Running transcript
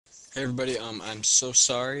Hey everybody, I'm so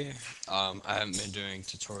sorry. I haven't been doing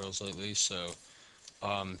tutorials lately, so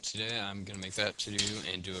today I'm gonna make that to do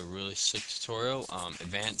and do a really sick tutorial,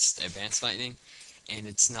 advanced lightning, and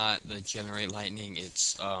it's not the generate lightning.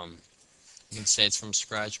 It's you can say it's from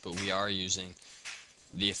scratch, but we are using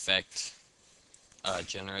the effect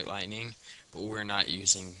generate lightning, but we're not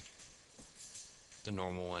using the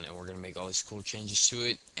normal one, and we're gonna make all these cool changes to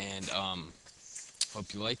it, and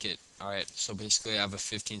hope you like it. All right, so basically I have a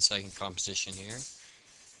 15-second composition here.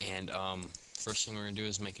 And first thing we're gonna do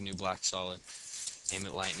is make a new black solid. Name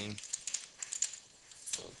it lightning,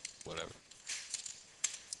 well, whatever.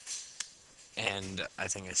 And I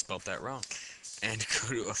think I spelled that wrong. And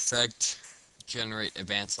go to effect, generate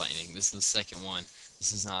advanced lightning. This is the second one.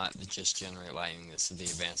 This is not the just generate lightning. This is the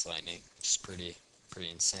advanced lightning, which is pretty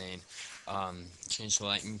insane. Change the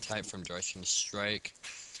lightning type from direction to strike.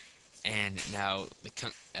 And now,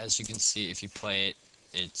 as you can see, if you play it,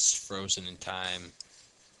 it's frozen in time.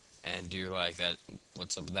 And you're like, that?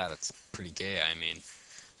 What's up with that? It's pretty gay. I mean,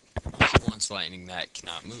 once lightning that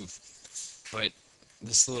cannot move. But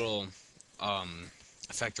this little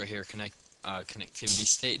effect right here, connectivity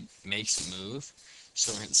state, makes it move.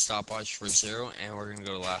 So we're going to hit the stopwatch for 0, and we're going to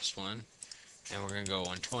go to the last one, and we're going to go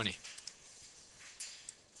 120.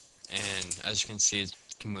 And as you can see, it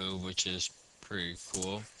can move, which is pretty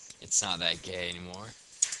cool. It's not that gay anymore.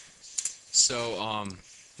 So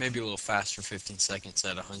maybe a little faster, 15 seconds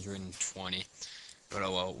at 120. But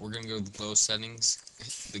oh well, we're going to go to the glow settings,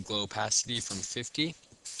 the glow opacity from 50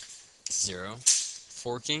 to 0,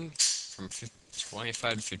 forking from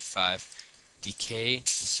 25 to 55, decay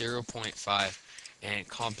 0.5, and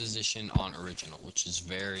composition on original, which is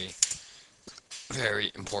very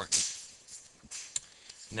important.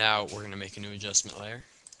 Now we're going to make a new adjustment layer,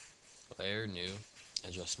 new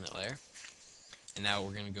adjustment layer, and now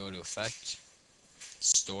we're going to go to effect,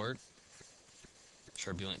 stored,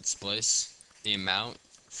 turbulent displace, the amount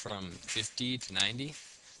from 50 to 90,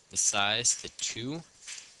 the size to 2,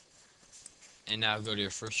 and now go to your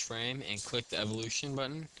first frame and click the evolution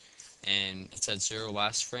button, and it's at 0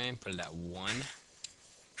 last frame, put it at 1,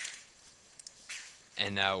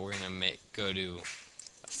 and now we're going to go to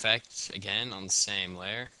effect again on the same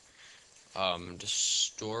layer,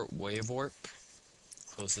 distort wave warp,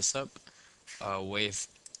 close this up, wave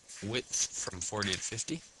width from 40 to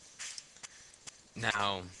 50.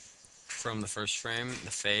 Now from the first frame,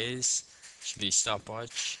 the phase should be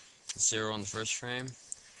stopwatch 0 on the first frame,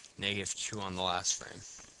 -2 on the last frame.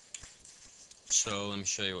 So let me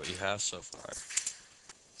show you what you have so far.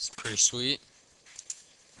 It's pretty sweet,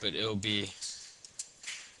 but it'll be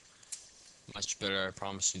much better, I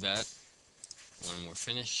promise you that, when we're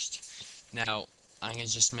finished. Now I'm gonna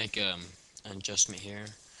just make an adjustment here.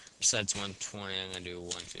 Besides 120, I'm gonna do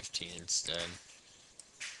 115 instead.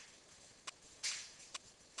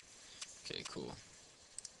 Okay, cool.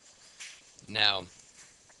 Now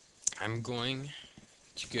I'm going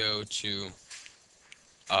to go to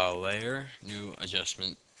layer, new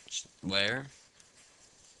adjustment layer,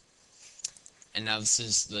 and now this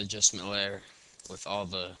is the adjustment layer with all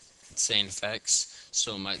the insane effects,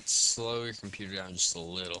 so it might slow your computer down just a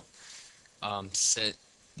little. Set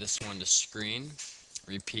this one to screen,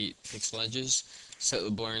 repeat pixel edges, set the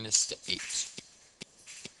blurriness to 8,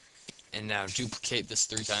 and now duplicate this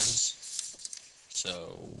 3 times,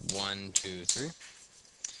 so 1, 2, 3,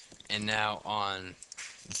 and now on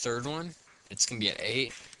the third one, it's gonna be at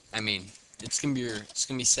 8. I mean, it's gonna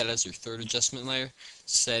be set as your third adjustment layer.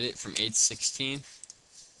 Set it from 8 to 16.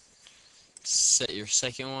 Set your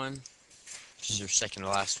second one, which is your second to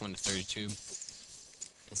last one, to 32.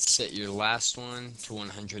 And set your last one to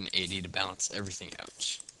 180 to balance everything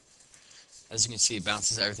out. As you can see, it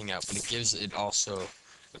balances everything out, but it gives it also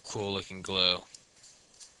a cool looking glow,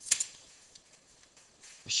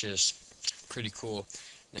 which is pretty cool.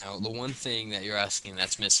 Now, the one thing that you're asking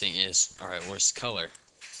that's missing is, alright, where's color?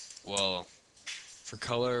 Well, for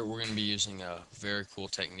color, we're going to be using a very cool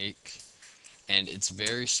technique, and it's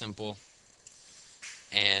very simple,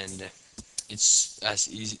 and it's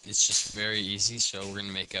just very easy. So we're going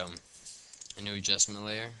to make a new adjustment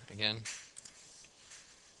layer again,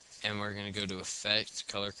 and we're going to go to effect,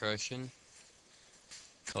 color correction,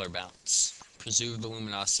 color balance. Preserve the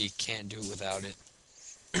luminosity, can't do it without it.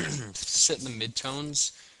 Set the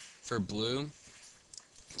midtones for blue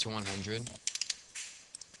to 100,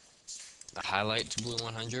 the highlight to blue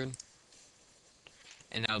 100,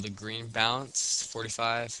 and now the green balance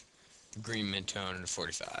 45, the green midtone to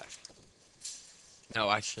 45. No,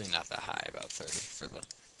 actually not that high, about 30 for the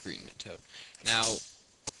green midtone. Now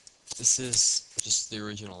This is just the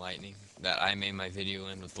original lightning that I made my video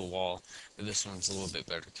in with the wall, but this one's a little bit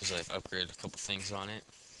better because I've upgraded a couple things on it.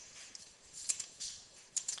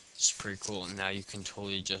 It's pretty cool. And now you can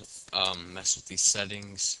totally just mess with these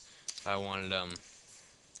settings. If I wanted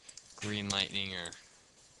green lightning, or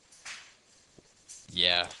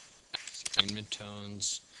yeah, green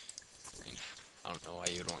midtones, green. I don't know why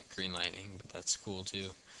you'd want green lightning, but that's cool too.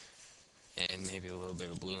 And maybe a little bit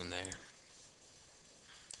of blue in there.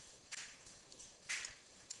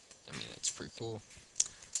 I mean, that's pretty cool.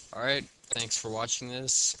 Alright, thanks for watching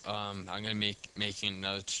this. I'm gonna making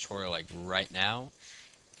another tutorial like right now,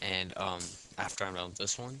 and after I'm done with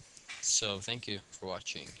this one. So thank you for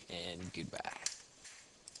watching, and goodbye.